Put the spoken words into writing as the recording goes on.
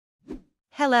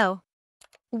Hello.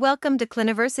 Welcome to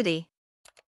Cliniversity.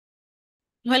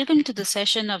 Welcome to the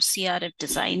session of CRF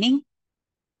designing.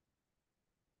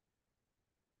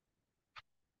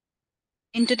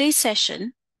 In today's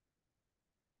session,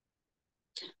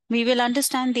 we will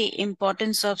understand the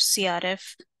importance of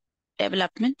CRF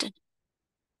development,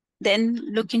 then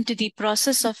look into the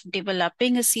process of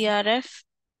developing a CRF,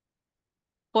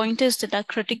 pointers that are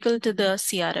critical to the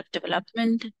CRF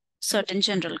development, certain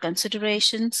general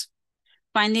considerations.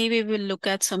 Finally, we will look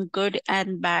at some good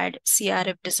and bad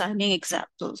CRF designing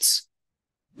examples.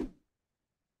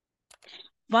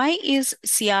 Why is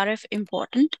CRF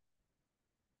important?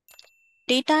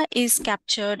 Data is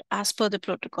captured as per the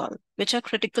protocol, which are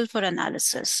critical for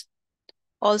analysis.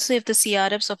 Also, if the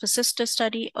CRFs of a sister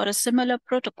study or a similar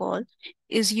protocol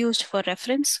is used for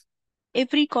reference, a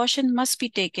precaution must be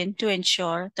taken to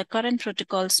ensure the current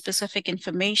protocol specific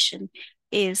information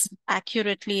is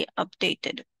accurately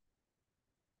updated.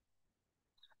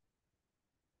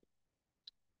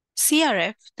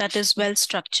 CRF that is well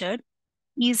structured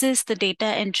eases the data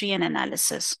entry and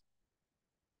analysis.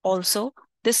 Also,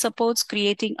 this supports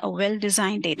creating a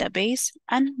well-designed database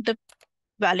and the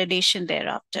validation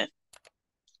thereafter.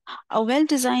 A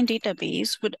well-designed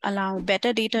database would allow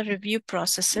better data review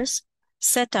processes,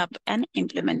 setup, and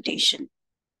implementation.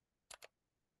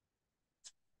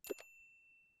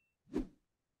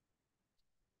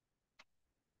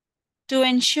 To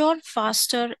ensure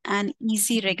faster and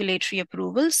easy regulatory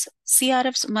approvals,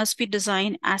 CRFs must be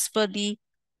designed as per the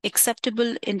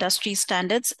acceptable industry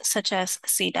standards such as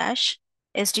CDASH,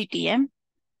 SDTM,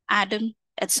 ADAM,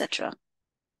 etc.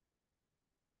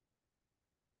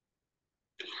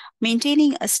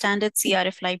 Maintaining a standard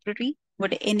CRF library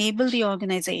would enable the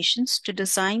organizations to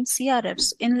design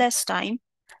CRFs in less time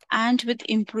and with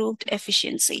improved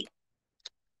efficiency.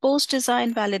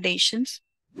 Post-design validations,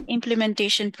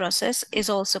 implementation process is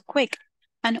also quick,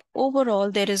 and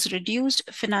overall there is reduced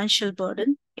financial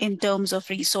burden in terms of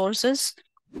resources,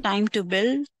 time to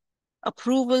build,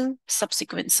 approval,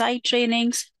 subsequent site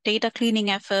trainings, data cleaning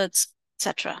efforts,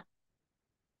 etc.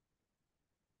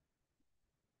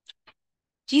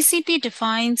 GCP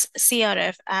defines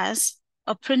CRF as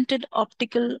a printed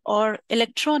optical or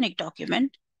electronic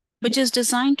document, which is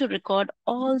designed to record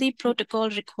all the protocol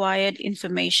required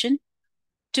information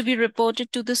to be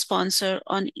reported to the sponsor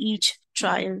on each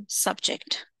trial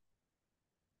subject.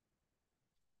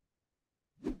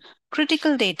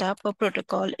 Critical data per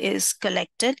protocol is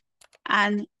collected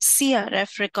and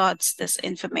CRF records this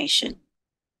information.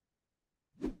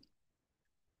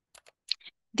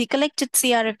 The collected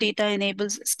CRF data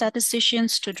enables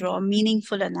statisticians to draw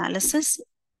meaningful analysis,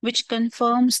 which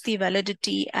confirms the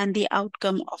validity and the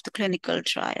outcome of the clinical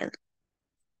trial.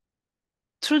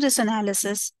 Through this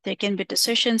analysis, there can be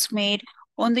decisions made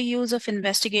on the use of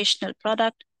investigational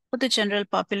product for the general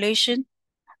population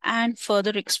and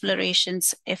further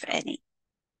explorations, if any.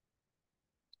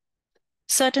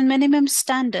 Certain minimum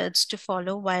standards to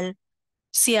follow while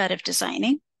CRF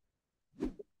designing.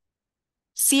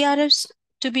 CRFs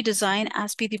to be designed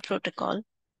as per the protocol,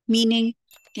 meaning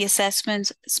the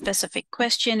assessments, specific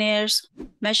questionnaires,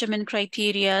 measurement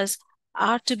criteria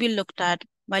are to be looked at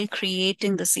while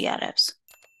creating the CRFs.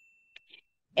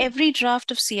 Every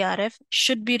draft of CRF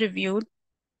should be reviewed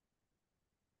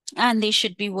and they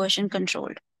should be version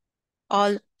controlled.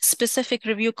 All specific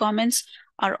review comments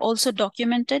are also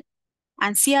documented,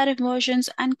 and CRF versions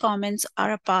and comments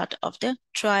are a part of the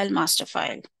trial master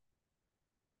file.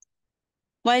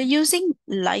 While using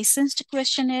licensed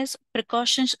questionnaires,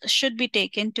 precautions should be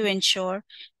taken to ensure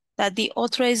that the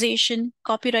authorization,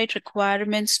 copyright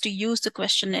requirements to use the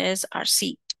questionnaires are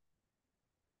sought.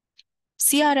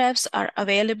 CRFs are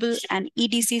available and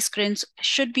EDC screens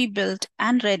should be built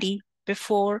and ready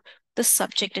before the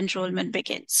subject enrollment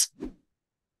begins.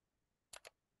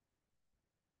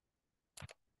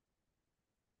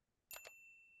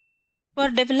 For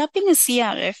developing a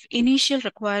CRF, initial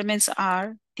requirements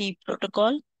are the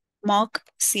protocol, mock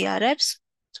CRFs,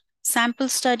 sample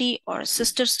study or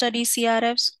sister study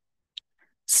CRFs,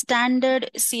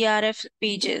 standard CRF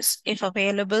pages if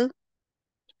available.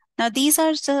 Now, these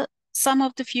are some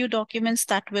of the few documents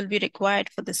that will be required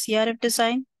for the CRF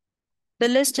design. The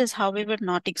list is, however,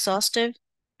 not exhaustive,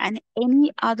 and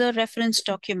any other reference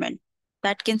document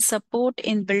that can support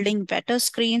in building better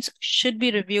screens should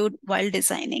be reviewed while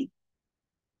designing.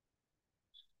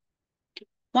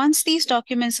 Once these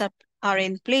documents are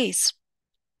in place,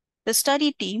 the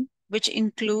study team, which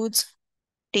includes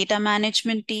data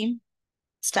management team,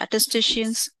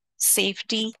 statisticians,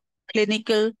 safety,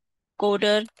 clinical,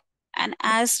 coder, and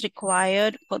as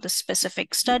required for the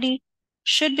specific study,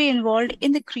 should be involved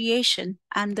in the creation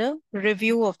and the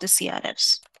review of the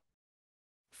CRFs.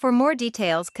 For more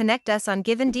details, connect us on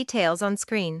given details on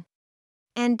screen.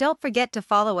 And don't forget to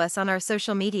follow us on our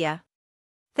social media.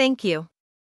 Thank you.